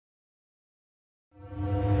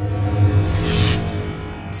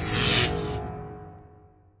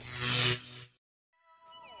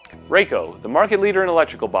RACO, the market leader in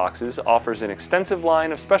electrical boxes, offers an extensive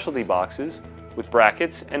line of specialty boxes with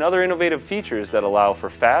brackets and other innovative features that allow for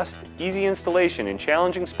fast, easy installation in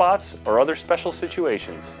challenging spots or other special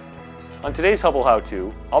situations. On today's Hubbell How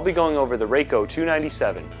To, I'll be going over the RACO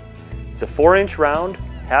 297. It's a 4-inch round,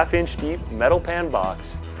 half-inch deep metal pan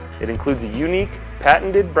box. It includes a unique,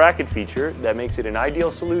 patented bracket feature that makes it an ideal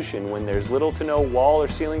solution when there's little to no wall or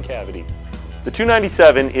ceiling cavity. The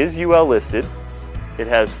 297 is UL listed. It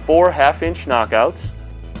has 4 half-inch knockouts,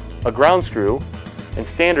 a ground screw, and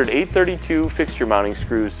standard 832 fixture mounting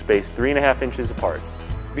screws spaced 3.5 inches apart.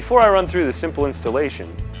 Before I run through the simple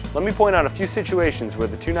installation, let me point out a few situations where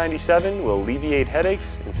the 297 will alleviate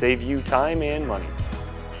headaches and save you time and money.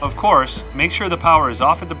 Of course, make sure the power is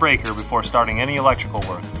off at the breaker before starting any electrical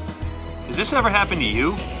work. Has this ever happened to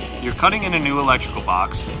you? You're cutting in a new electrical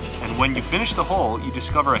box, and when you finish the hole, you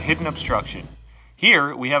discover a hidden obstruction.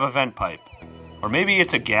 Here, we have a vent pipe. Or maybe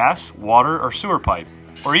it's a gas, water, or sewer pipe.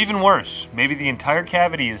 Or even worse, maybe the entire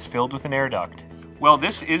cavity is filled with an air duct. Well,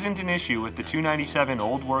 this isn't an issue with the 297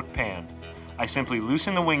 old work pan. I simply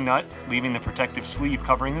loosen the wing nut, leaving the protective sleeve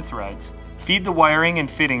covering the threads, feed the wiring and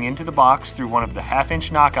fitting into the box through one of the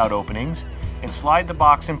half-inch knockout openings, and slide the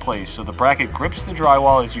box in place so the bracket grips the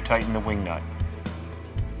drywall as you tighten the wing nut.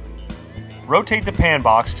 Rotate the pan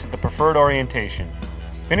box to the preferred orientation.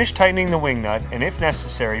 Finish tightening the wing nut, and if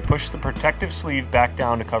necessary, push the protective sleeve back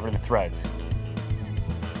down to cover the threads.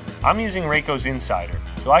 I'm using RACO's Insider,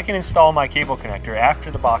 so I can install my cable connector after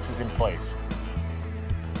the box is in place.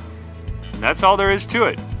 And that's all there is to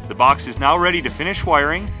it. The box is now ready to finish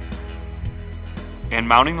wiring and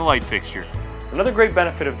mounting the light fixture. Another great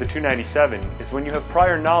benefit of the 297 is when you have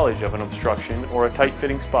prior knowledge of an obstruction or a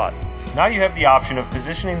tight-fitting spot. Now you have the option of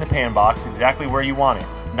positioning the pan box exactly where you want it,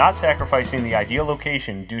 not sacrificing the ideal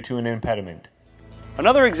location due to an impediment.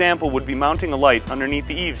 Another example would be mounting a light underneath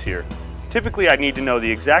the eaves here. Typically I'd need to know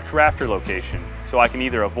the exact rafter location, so I can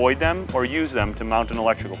either avoid them or use them to mount an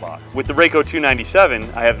electrical box. With the RACO 297,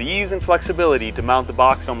 I have the ease and flexibility to mount the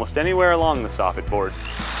box almost anywhere along the soffit board.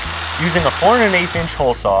 Using a 4 1/8-inch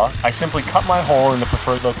hole saw, I simply cut my hole in the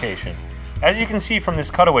preferred location. As you can see from this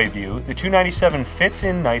cutaway view, the 297 fits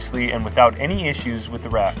in nicely and without any issues with the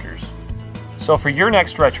rafters. So for your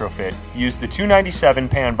next retrofit, use the 297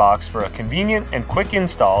 pan box for a convenient and quick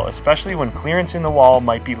install, especially when clearance in the wall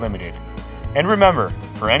might be limited. And remember,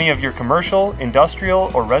 for any of your commercial, industrial,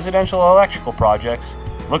 or residential electrical projects,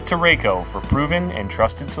 look to RACO for proven and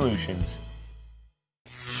trusted solutions.